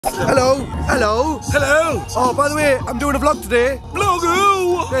Hello. Hello. Hello. Oh, by the way, I'm doing a vlog today.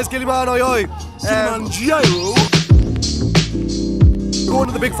 Vloggo. There's Gillyman, oi oi. Kilimanjaro. Going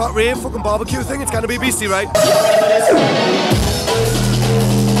to the big fat rave fucking barbecue thing. It's gonna be beastie, right?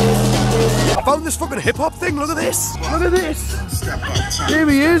 I found this fucking hip hop thing. Look at this. Look at this. There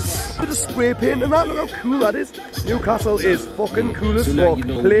he is. Bit of spray paint and that. Look how cool that is. Newcastle is fucking cool as fuck.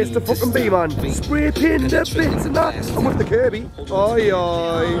 Place to fucking be, man. Spray paint the bits and that. I'm with the Kirby. Oi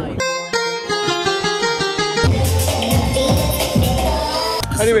oi.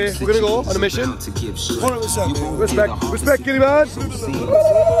 Anyway, we're gonna go on a mission. 100%. Respect, Gillyman.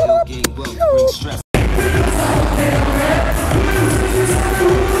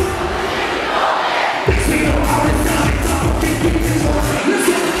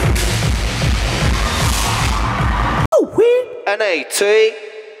 NAT.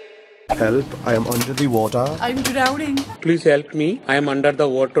 Help, I am under the water. I'm drowning. Please help me. I am under the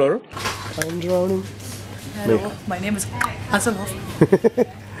water. I'm drowning. Hello, my name is Hasselhoff.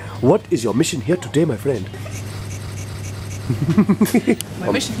 What is your mission here today, my friend?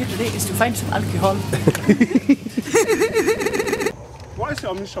 My mission here today is to find some alcohol. What is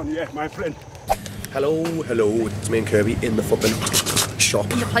your mission here, my friend? Hello, hello. It's me and Kirby in the fucking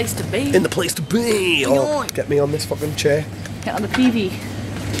shop. In the place to be. In the place to be. Oh, get me on this fucking chair. Get on the PV.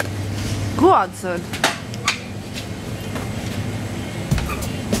 Go on, son.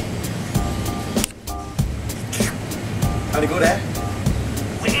 Can I go there?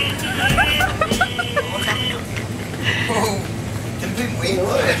 Can we wait?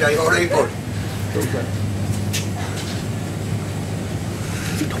 Are you alright, bud?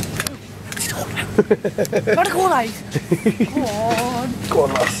 Gotta go, like. Go on. Go on,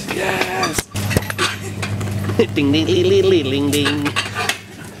 lass. Yes. Ding ding ding ding ding ding.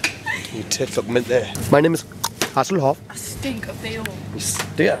 You tit look mint there. My name is Hasselhoff. I stink of Deo.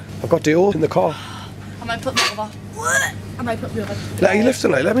 Dear, I've got Deo in the car. I might put me over. What? I might put me over. Are you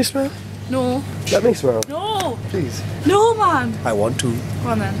lifting it? Let me smell. No. Let me smell. No. Please. No, man. I want to. Go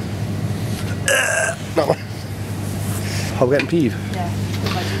on then. No. Are we getting peeve? Yeah.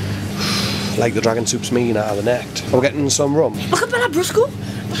 Like the dragon soup's mean out of the neck. Are we getting some rum? Look at Bella Brusco.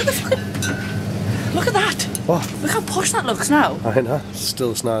 Look at the fucking. Look at that. What? Look how posh that looks now. I know.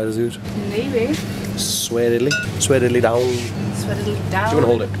 Still snide as it. Maybe. Sweatedly. Sweatedly down. Sweatedly down. Do you want to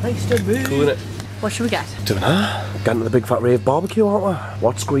hold it? Place to be. Cool, innit? What should we get? Don't know. Getting to the big fat rave barbecue, aren't we?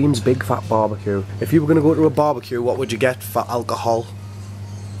 What screams big fat barbecue? If you were going to go to a barbecue, what would you get for alcohol?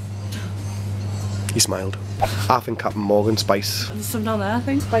 He smiled. I think Captain Morgan spice. There's some down there, I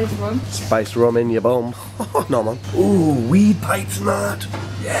think. Spiced rum. Spiced rum in your bum. No, man. Ooh, weed pipes and that.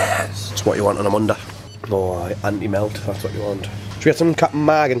 Yes. It's what you want on a Monday. Oh, aye. Anti-melt. That's what you want. Should we get some Captain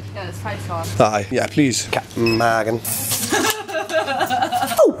Morgan? Yeah, there's 5 shots. Aye. Yeah, please. Captain Morgan.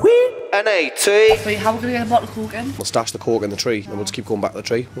 NAT. Wait, how are we going to get a bottle of Coke in? We'll stash the cork in the tree and we'll just keep going back to the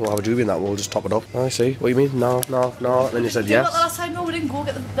tree. We'll have a doobie in that and we'll just top it up. I see. What do you mean? No, no, no. And then you said Did you yes. the last time? No, we didn't go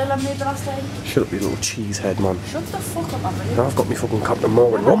get the lemonade the last time. Shut up, you little cheese head, man. Shut the fuck up, man. Now I've got me fucking Captain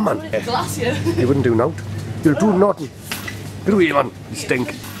Morgan rum, man. Yeah. Glass here. You wouldn't do nout. You'll do nothing. Get away, man. You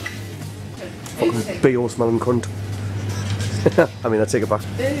stink. Fucking BO smelling cunt. I mean, I take it back.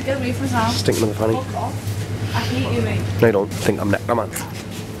 Get away from us now. Stinking in the fanny. Fuck off. I hate you, mate. No, you don't. Think I'm nectar, man.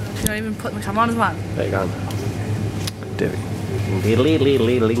 You're not even putting the camera on us, man. There you go. Davey.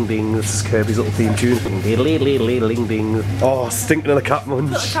 Diddly ding. This is Kirby's little theme tune. Diddly ding. Oh, stinking in the cat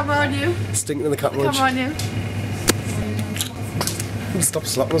munch. Put the camera on you. Stinking in the cat Put the munch. camera on you. Stop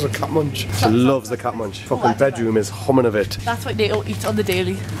slapping us with cat munch. She loves the cat munch. Fucking bedroom is humming of it. That's what Nato eats on the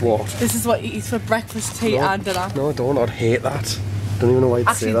daily. What? This is what he eats for breakfast, tea, and dinner. No, I don't. I'd hate that. Don't even know why you'd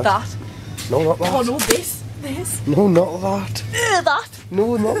Actually, say that. No, not that. Oh no, this. No, not that. That.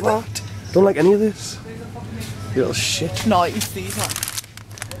 No, not that. Don't like any of this. You little shit. No, it's these, man.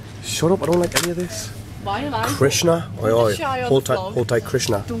 Shut up, I don't like any of this. Why are you Krishna? Oi, oi. shy on Hold the tight, vlog. hold tight,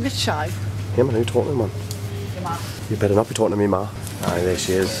 Krishna. Don't get shy. Yeah, man, who you talking to, man? Your man. You better not be talking to me, ma. Aye, there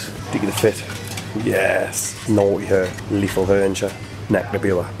she is. Dig the fit. Yes. Naughty her. Lethal her, ain't she? Neck to be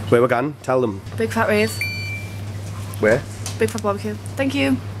her. Where we going? Tell them. Big fat rave. Where? Big fat barbecue. Thank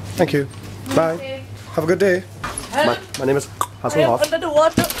you. Thank you. Bye. Have a good day. My name is Hasselhoff. Under the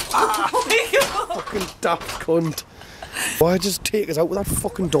water. Fucking daft cunt. Why just take us out with that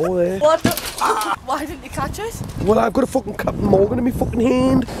fucking door there? What the? Why didn't you catch us? Well, I've got a fucking Captain Morgan in my fucking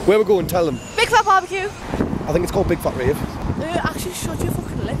hand. Where we going? Tell them. Big fat barbecue. I think it's called Big Fat Rave. Actually, shut your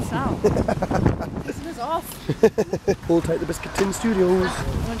fucking lips now. Listen us off. Hold tight the Biscuit Tin Studios.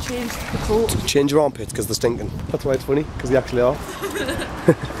 I'm gonna change the coat. Change your armpits because they're stinking. That's why it's funny, because they actually are. It's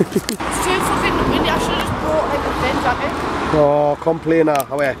too fucking windy. I should have just brought like a thin jacket. Oh, complainer.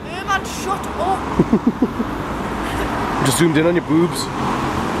 How are you? Hey man, shut up. Just zoomed in on your boobs.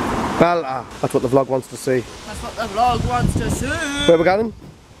 Well, that's what the vlog wants to see. That's what the vlog wants to see. Where we going?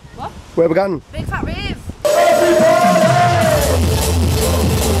 What? Where we going? Big fat rave.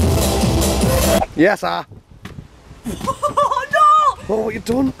 Yes, sir. Oh no! Oh, what you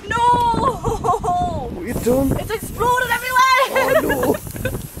done? No! What you done? It's exploded everywhere! Oh no! It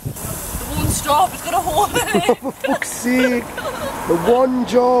won't stop, it's got a hole in it. Oh, for fuck's sake! The one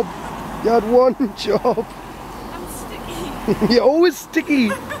job. You had one job. I'm sticky. You're always sticky.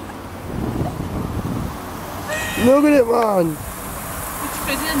 Look at it, man. It's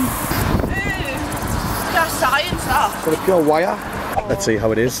fizzing. That's science, that. Got a pure wire. Let's see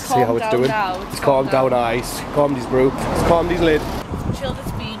how it is. See how it's doing. It's calmed down, ice. Calmed his brew. It's calmed his lid. Chilled its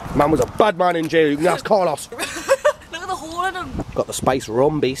speed. Man was a bad man in jail. You can ask Carlos. Look at the hole in him. Got the spice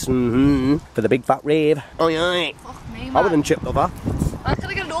rum beast for the big fat rave. Oh yeah. Fuck me, man. Other than chip lover. I could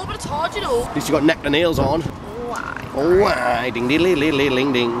get it over, but it's hard, you know. At least you got neck and nails on. Why? Oh why, ding ding ding ding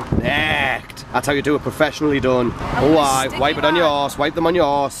ding ding. Act. That's how you do it professionally done. Oh why, wipe it on your horse, wipe them on your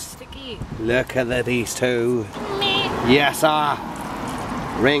horse. Sticky. Look at these two. Me. Yes sir.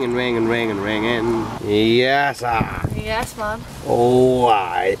 Ringing, ringing, ringing, ringing. Yes sir. Yes, man. Oh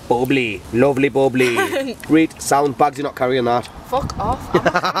why, bubbly, lovely bubbly. Great sound bags, you're not carrying that. Fuck off.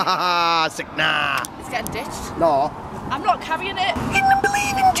 Sick nah. It's getting ditched. No. I'm not carrying it. Didn't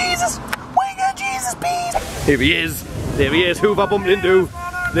believe in Jesus. Why got Jesus peace? Here he is. There he is. Who have I bumped into?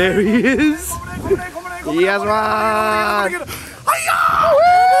 There he is. Yes, man.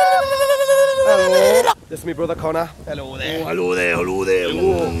 Hello. This is my brother Connor. Hello there. Oh, hello there. Hello there.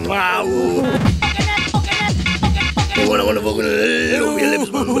 Oh, wow. You wanna fucking over your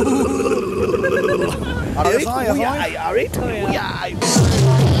lips, man. Alright, alright.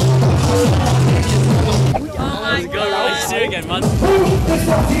 Let's go, let's see you again, man.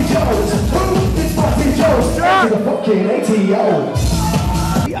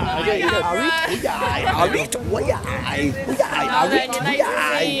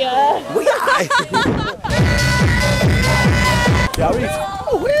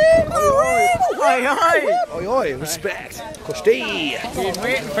 Oi, respect. Custy. Been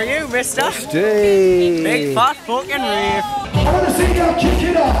waiting for you, mister. Custy. Big fat fucking rave. I want to see y'all kick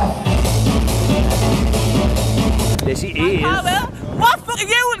it off. There she is. Oh, well, what fucking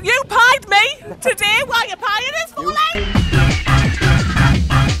you pied me today while you're pieing this for like?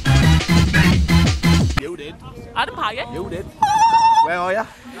 You did. I didn't pie you. You did. Where are you?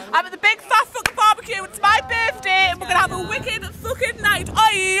 I'm at the big fat fucking barbecue. It's my birthday and we're gonna have a wicked fucking night.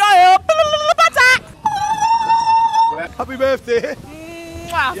 Happy birthday.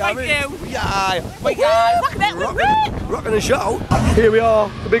 Wow, thank you. Yeah. Rockin' a show. Here we are,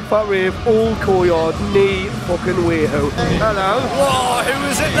 the big fat rave, old courtyard, knee fucking way out. Hello. Whoa, who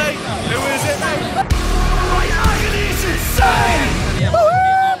is it, mate? Who is it, mate?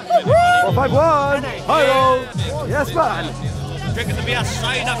 451. Hi-yo. Yes, man. Drinking the beer,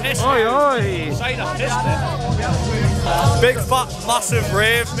 sign up history. Oi, oi. Sign up history. Big fat massive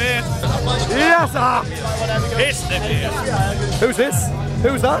rave, mate. Yes, sir. History, mate. Who's this?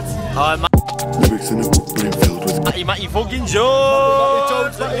 Who's that? Hi, Matty fucking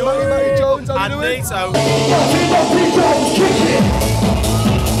Jones. Matty Jones, how you And doing? Nato.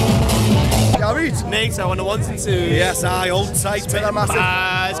 Garrett. Nato on the ones and twos. Yes, I hold tight to the massive.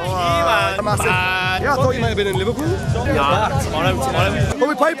 Man. Massive. Yeah, I thought you might have been in Liverpool. Nah, tomorrow. Oh,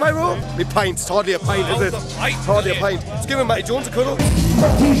 we pint, Pyro? We pint. It's hardly a pint, is it? It's hardly a pint. Let's give him Matty Jones a cuddle.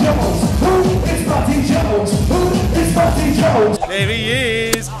 There he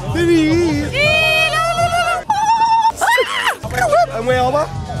is. There he is. And where are we?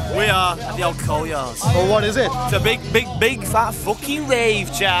 We are at the old coal yards. Oh, what is it? It's a big fat fucking rave,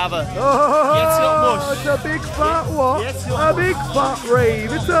 JABBA. Oh, Yes, not much. it's a big fat what? Yes, a not big fat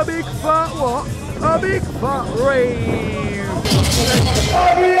rave. It's a big fat what? A big fat rave.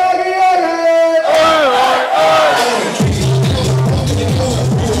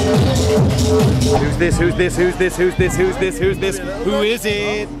 Who's this? Who's this? Who's this? Who's this? Who's this? Who's this? Who is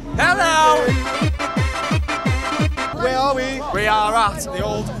it? Hello! Where are we? We are at the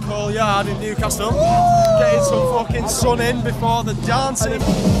old coal yard in Newcastle. Getting some fucking sun in before the dancing.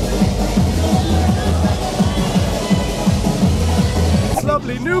 It's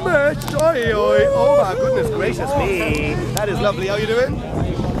lovely new merch. Oi, oi. Oh my goodness gracious me. That is lovely. How you doing?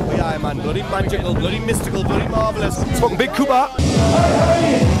 We are, man. Bloody magical, bloody mystical, bloody marvellous. It's fucking big Cooper.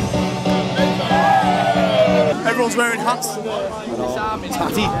 Everyone's wearing hats.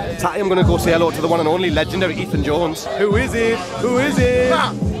 Tatty, I'm going to go say hello to the one and only legendary Ethan Jones. Who is it? Who is it?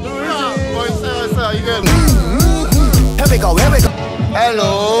 Who is it? How you good? we go, here we go.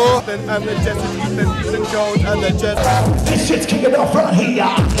 Hello. And the Ethan Jones and the Jess. This shit's kicking off right here.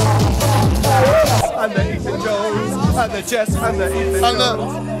 And the Ethan Jones and the Jess and the Ethan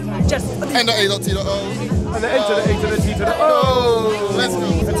Jones. And the A.T.O. And the N to the A to the T to the O. Let's go.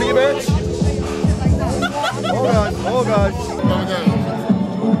 And see you, bitch. Oh God, oh God.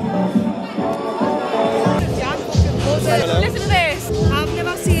 Listen to this. I've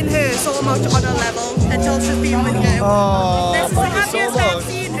never seen her so much on a level until she's been with you. Oh, This is the thank you happiest so I've much.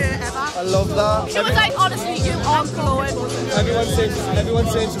 seen her ever. I love that. She was like, honestly, you are glowing.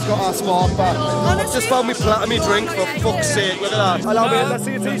 Everyone's saying she's got our spark back. I've just found me drink, for fuck's sake. Look at that. Allow me, let's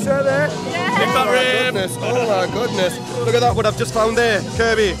see a t-shirt there. Yeah. Oh my goodness, oh my goodness. Look at that, what I've just found there,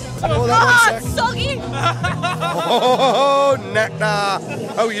 Kirby. Oh, that God, one sec. soggy. Oh, nectar.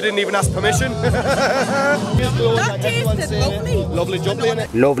 Oh, you didn't even ask permission. That tasted lovely. Lovely jubbly,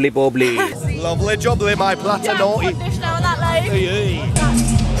 innit? Lovely bubbly. Lovely jubbly, my plats are naughty. Dish now on that leg. Yeah.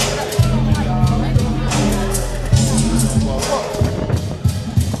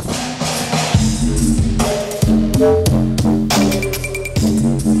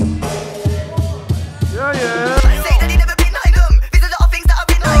 Say that he never been like them. These are the things that I've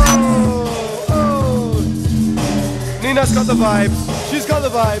been like them. Oh. Nina's got the vibes. She's got the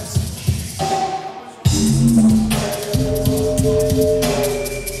vibes.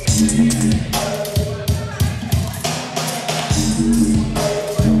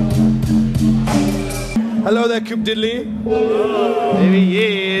 Hello there, Coop Diddley. There he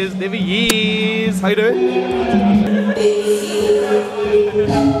is. There he is. How you doing?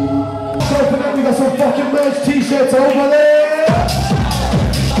 Don't forget we got some fucking merch t-shirts over there.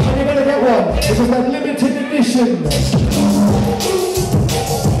 And you're gonna get one. This is like limited edition.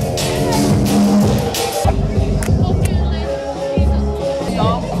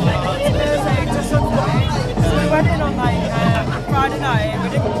 We went in on like Friday night. We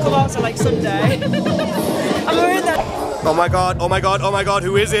didn't come out till like Sunday. And we were in there. Oh my god, oh my god, oh my god,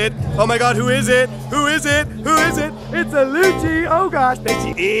 who is it? Oh my god, who is it? Who is it? Who is it? It's a Lucci. Oh gosh, there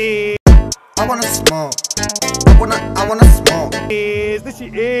she is. I wanna smoke. I wanna smoke. There she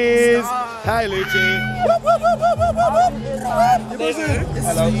is. Hi, Lucci.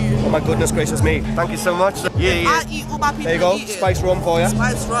 Hello. Oh my goodness gracious me. Thank you so much. Yeah. I eat all my people. There you go. eat it. Spice rum for you.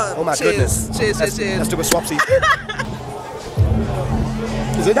 Spice rum. Oh my Cheers. goodness. Cheers, Let's do a swapsy.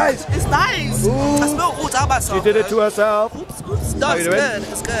 Is it nice? It's nice. Ooh. I smell all down myself. She did it to herself. Oops, oops. No, How it's you doing? good.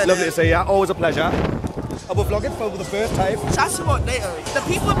 It's good. Lovely to see you. Always a pleasure. I will vlog it for the first time. Shout you what later. The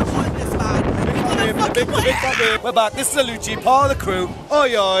people have been putting this, man. We're back. This is a Lucci, part of the crew.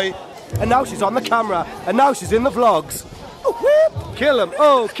 Oi oi. And now she's on the camera. And now she's in the vlogs. Oh, whip. Kill him.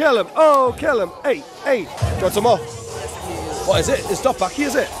 Oh, kill him. Oh, kill him. Hey, hey. Do you want some more? What is it? It's not backy,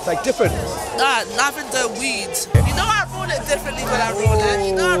 is it? It's like different. Nah, lavender weeds. You know I roll it differently when I roll it.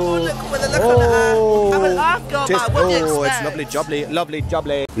 You know I roll it with a look on the eye. I'm an art girl, Taste- man. What do you oh, expect? it's lovely jubbly. Lovely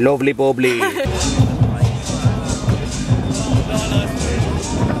jubbly. Lovely bubbly.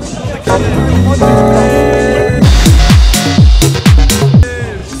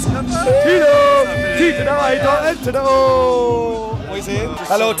 Tino, I don't enter the O. What are you saying?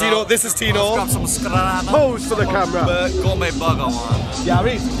 Hello, Tino. This is Tino. Grab some scran. Pose for the camera. Gourmet burger, man. Yeah,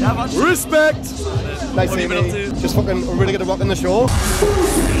 Reese. Yeah, man. Respect. Nice What have you seeing been up you. to? Just fucking really good at rocking the show.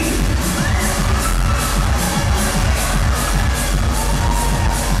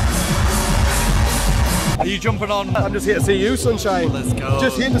 Are you jumping on? I'm just here to see you, sunshine. Let's go.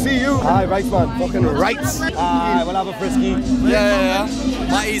 Just here to see you. Aye, right, man. Fucking right. Aye, we'll have a frisky. Yeah.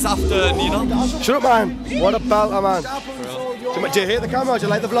 Matty's after Nina. Shut up, man. What a belter, man. Do you hate the camera? Do you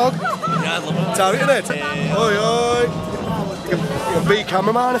like the vlog? Yeah, I love it. It's alright, isn't it? Oi, oi. You can be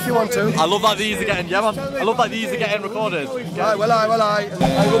cameraman if you want to. I love that these are getting, yeah man, I love that these are getting recorded. Aye, well, aye.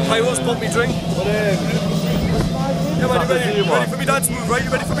 I will pay what's pump me drink. Yeah, man, you ready for me dance move, right? You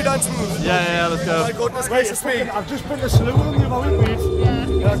ready for me dance move? Yeah, let's go. My goodness gracious me. I've just put the salute on you about it, mate.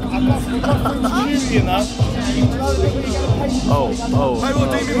 Yeah. I've got security in that. Oh. Pyro,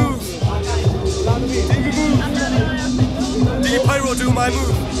 do me move. Do you pyro do my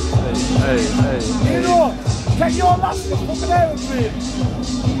move? Hey. You know, get your last fucking hair with me.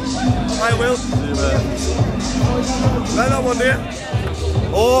 I will. Right that one there.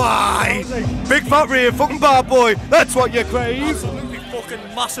 Oh, aye. Big fat Rave, fucking bad boy. That's what you crave. Absolutely fucking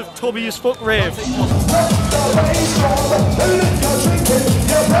massive tubby as fuck Rave.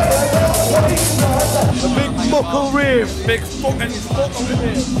 A big muckle Rave. Big fucking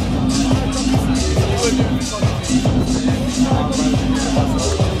Rave.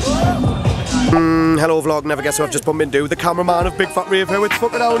 Hello vlog, never guess who I've just bumped into. The cameraman of Big Fat Rave here with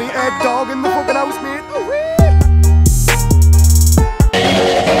fucking only egg dog in the fucking house, mate.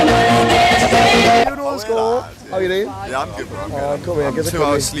 How you doing? Yeah, I'm good, bro. Come here, give us a 2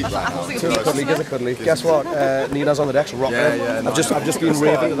 hours sleep right now. Give us a cuddly. Guess what? Nina's on the decks, rocking it. I've just been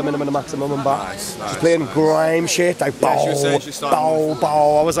raving at the minimum and maximum and back. She's playing grime shit, like bow, bow,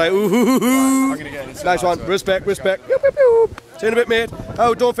 bow. I was like, ooh. Nice one. Respect. Pew, pew, pew. See you in a bit, mate.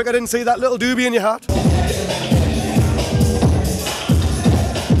 Oh, don't think I didn't see that little doobie in your hat.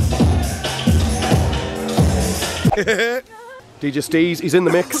 DJ Steez, he's in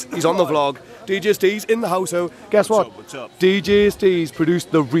the mix, he's on the vlog. DJ Steez in the house, so guess what? What's up? DJ Steez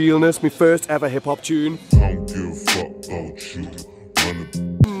produced The Realness, my first ever hip hop tune. Don't give a fuck about you.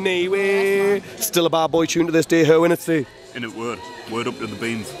 Anyway, still a bad boy tune to this day, how in it, see? In it, word up to the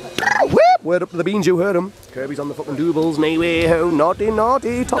beans. Word up to the beans, you heard him. Kirby's on the fucking doobles, anyway, how naughty,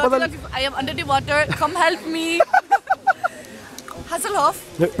 top of the... I am under the water, come help me. Hasselhoff.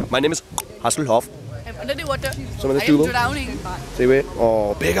 My name is Hasselhoff. I'm under the water. Some of this I am doobal. drowning. See wait.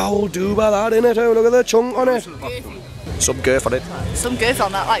 Oh, big old dooba that in it, oh, look at the chunk on it. Some girth on it. Some girth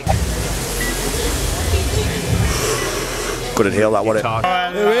on that, like. Couldn't hear that, wasn't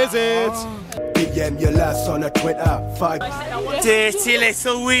it? Who is it? DM your last on a Twitter. 5. Dirty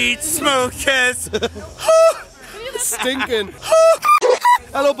little weed smokers. Stinking.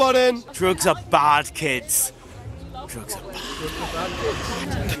 Hello, Bodden. Drugs are bad, kids. Drugs are bad.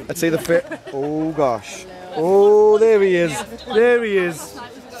 Let's see the fit. Oh, gosh. Oh, there he is. There he is.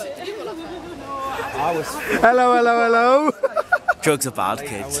 Hello. Drugs are bad,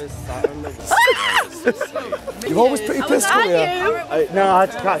 kids. You've always pretty pissed, haven't you? No, I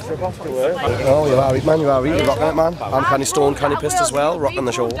had to catch the off to work. Oh, you are, man, you are. You're rocking it, man. I'm canny stoned, canny pissed as well, rocking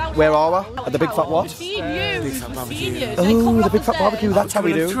the show. Where are we? At the Big Fat what? Oh, the Big Fat Barbecue, that's how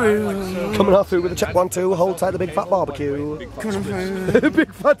we do. Coming on through with the check 1, 2, hold tight the Big Fat Barbecue. Coming through.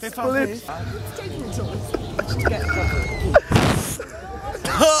 Big Fat Split.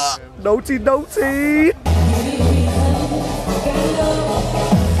 Naughty.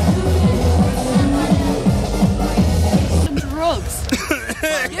 Drugs.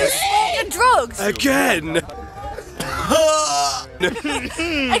 You're smoking drugs. Again.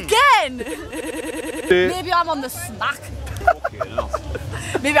 Again. Maybe I'm on the smack.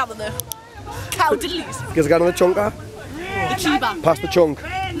 Maybe I'm on the cow diddlies. Gives a guy another chunker. The chiba. Pass the chunk.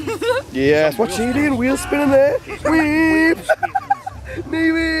 Yes. What's she doing? Wheel spinning there. Weep.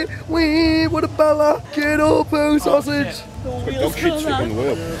 Weep. What a bella. Get up, sausage. Don't keep tripping the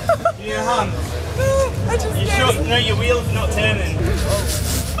wheel. Your hand. You sure? No, your wheel's not turning.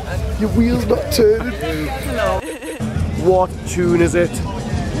 Your wheel's not turning. What tune is it?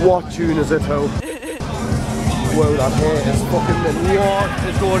 What tune is it, ho? Whoa, that hair is fucking... What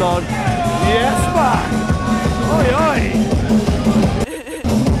is going on? Yes, man! Oi, oi!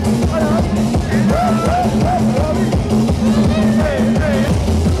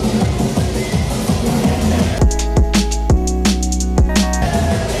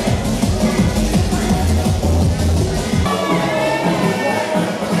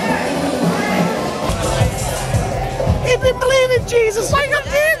 Jesus, why you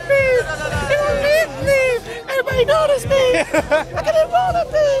leave me? You don't leave me. Everybody notice me. I can't roll at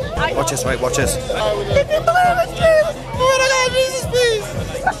me. Watch this, right? Watch this. If you believe in Jesus, oh my God, Jesus, please.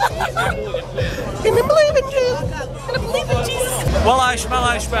 If you believe in Jesus, can I believe in Jesus? Well, I smell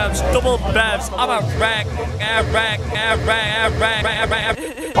ice creams, double bevs. I'm a wreck.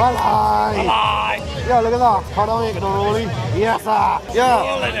 Bye. Yo, look at that. Hold on, making a rolling. Yes, sir. Yo.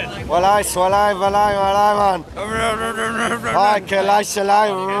 Well, I, man. I kill,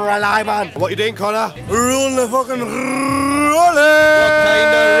 I, man. What you doing, Connor? Rolling the fucking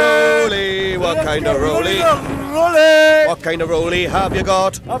rolling. What kind of rolling? What kind of rolling have you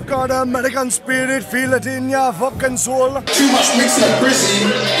got? I've got American spirit, feel it in your fucking soul. Too much mixing and prissy, you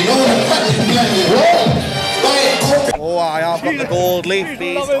know when the pattern is blended. Oh, I've got the gold leaf,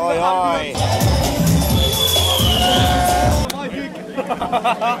 please. Aye.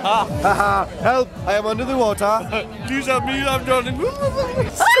 Haha, help! I am under the water. These are me, I'm drowning.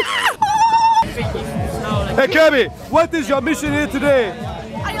 Hey Kirby, what is your mission here today?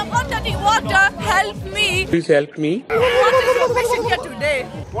 I am under the water, help me. Please help me. What is your mission here today?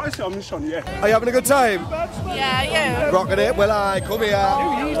 What is your mission, yeah? Are you having a good time? Yeah. Rocking it? Well, come here.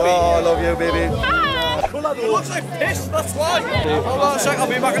 Oh, I love you, baby. It looks like piss, that's why. Hold on a sec, I'll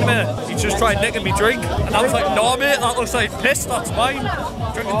be back in a minute. He's just tried nicking me drink, and I was like, no mate, that looks like piss, that's mine.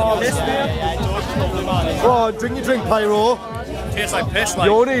 Drinking the piss, mate. Go on, drink your drink, Pyro. Tastes like piss, like.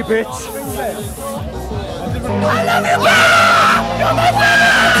 You're the bitch. I love you, you're my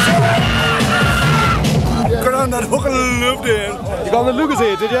friend! Got on that fucking loop there. You got on the Lucas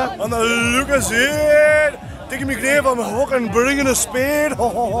here, did you? On the Lucas here! digging me grave, I'm fucking bringing a spade.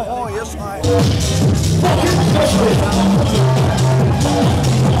 Oh, yes, I.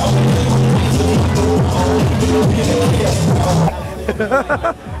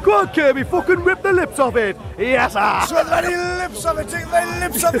 Go on, Kirby, fucking rip the lips off it. Yes, sir. So many lips off it. Take the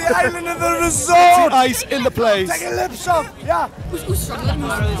lips off the island of the resort. Ice in the place. Take your lips off. Yeah.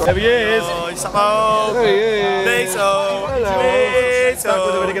 There he is. Oh, he's up. There he is. Beto. Hello. Beto. Back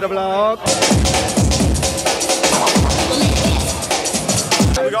with the way to get a vlog.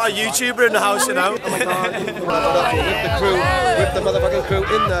 We got a YouTuber in the house, you know. Oh my God. With the crew, with the motherfucking crew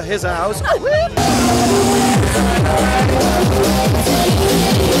in his house.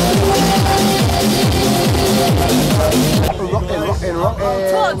 Rockin'.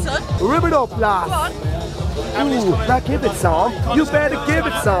 Rip it up, lad. Ooh, now give it some. You better give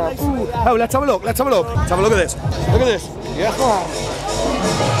it some. Ooh. Oh, let's have a look. Let's have a look. Let's have a look at this. Look at this. Yeah.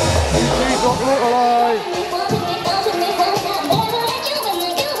 He's rocking it alive.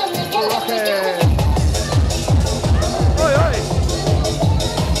 Oi, oi.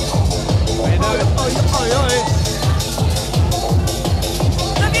 Oi, oi.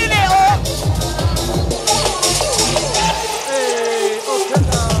 Look at it all. Hey, oh, get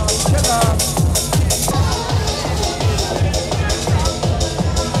down, get down.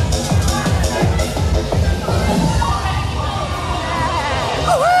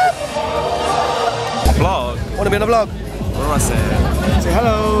 Vlog? Want to be in a vlog? What am I saying? Say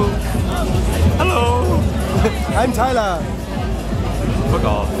hello. Hello. I'm Tyler. Fuck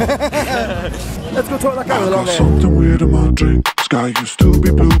off. Let's go talk to that guy with the long hair. Something weird in my drink. Sky used to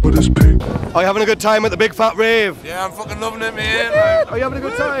be blue, but it's pink. Are you having a good time at the big fat rave? Yeah, I'm fucking loving it, man. Are you having a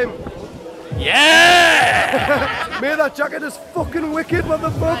good time? Yeah! Mate, that jacket is fucking wicked,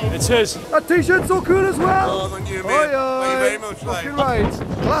 motherfucker. It's his. That t-shirt's so cool as well. Oh, thank you, man. Oi, oi. Thank you very much, fucking right.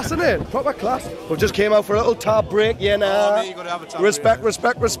 Class, innit? Proper class. We just came out for a little tab break, yeah, nah. Oh, you gotta have a tab respect,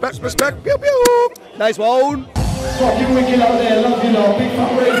 respect, respect, respect. Pew, pew. Nice one. Fucking wicked out there, love you lot. Big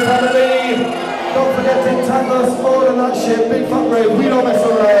Fat Rave family. Don't forget to tag us all and that shit. Big Fat Rave, we don't mess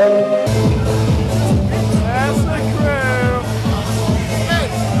around. That's the crew. Hey,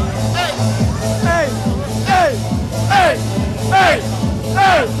 hey, hey, hey, hey, hey,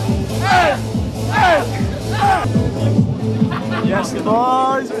 hey, hey, hey, hey. Yes,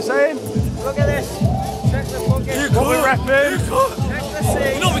 boys, we're saying. Look at this. Check the fucking. You could. We're rapping. Check the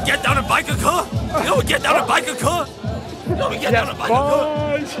sea. You know we get down a biker car? You know we get down a biker car? You know we get down a biker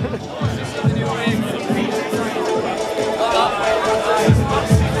car?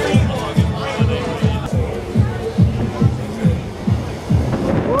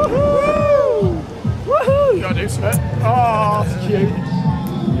 Woohoo! Woohoo! You got this, mate. Oh, it's cute.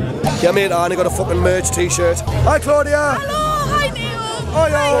 Yeah, mate, Arnie got a fucking merch t-shirt. Hi, Claudia. Hello, hi, Neil. Oh,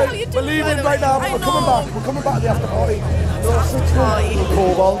 yeah. How are you We're doing, leaving by right the now, way? but we're I coming know. back. We're coming back at the after party.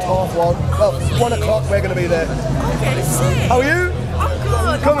 Cobalt, half one. Well, 1 o'clock, we're going to be there. Okay, sick. How are you? I'm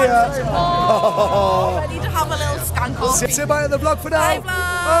good. Come I'm here. ready to have a little skank off. Say bye to the vlog for now.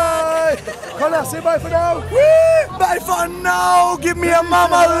 Bye, vlog. Bye. Connor, say bye for now. Woo! Bye for now. Give me a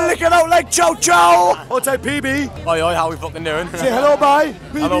mama, lick it out like chow chow. Outside PB. Oi, oi, how we fucking doing? Say hello, bye.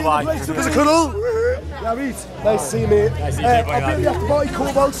 Hello, bye. There's a cuddle. Yeah, Reese. Nice to see you, mate. Nice to see you, I'll be at the after party,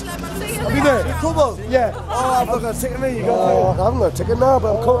 Cobalt. I'll be there. Cobalt? Yeah. Oh, I've not got a ticket, mate. You got I haven't got a ticket now,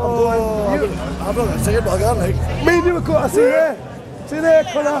 but I'm going. I've not got a ticket, but I got like. Me and you were going. I see you there. See you there,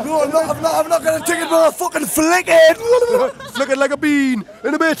 Connor. No, I've not got a ticket, but I'm fucking flicking. Flicking like a bean.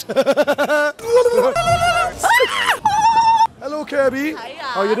 In a bit. Hello, Kirby. Hiya.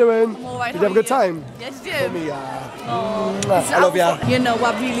 How you doing? I'm all right. Did you have a good time? Yes, you For do. me, Oh, I love ya. You know,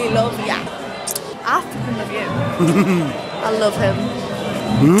 I really love ya. I fucking love you. I love him.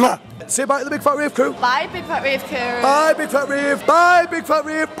 Mwah. Say bye to the Big Fat Rave crew. Bye, Big Fat Rave crew. Bye, Big Fat Rave. Bye, Big Fat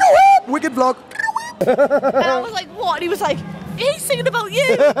Rave. Wicked vlog. And I was like, what? And he was like, he's singing about you.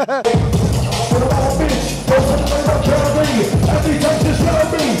 Every touch is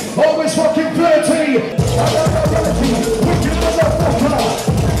lovely, always fucking flirty. Wicked motherfucker.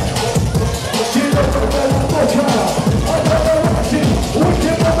 She loves the motherfucker.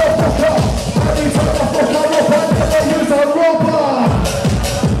 Wicked motherfucker. Every motherfucker use a robot.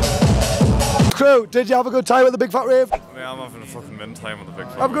 Crew, did you have a good time at the Big Fat Rave? Yeah, I'm having a fucking mint time with the big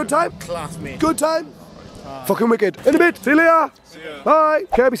Have a good time? Class, mate. Good time? Fucking wicked. In a bit. See you later. See ya. Bye.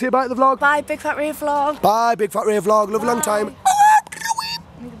 Kirby, say bye to the vlog. Bye, Big Fat Rave vlog. Bye, Big Fat Rave vlog. Love a long time.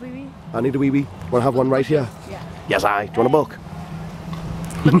 Need a wee-wee? I need a wee-wee. Want to have one right here? Yeah. Yes, I. Do you want a book?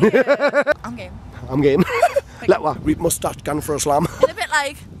 I'm game. I'm game. Let what? Reap moustache, gone for a slam. In a bit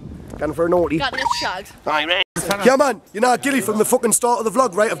like, Gone for a naughty. got to get shagged. Aye, mate. Yeah, man, you know Gilly from the fucking start of the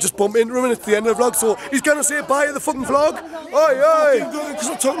vlog, right? I've just bumped into him and it's the end of the vlog, so he's gonna say bye to the fucking vlog. Oi, because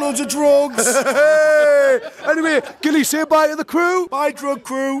I took loads of drugs. Anyway, Gilly, say bye to the crew. Bye, drug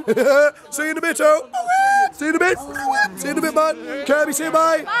crew. See you in a bit, oh. See you in a bit. See you in a bit, man. Kirby, say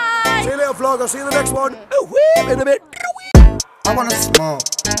bye. Bye. See you later, vlog. I'll see you in the next one. In a bit. I wanna smoke.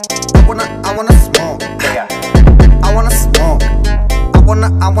 I wanna smoke. I wanna smoke. I wanna smoke.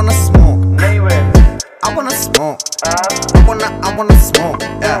 I wanna smoke. I wanna smoke.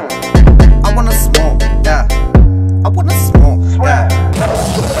 Yeah.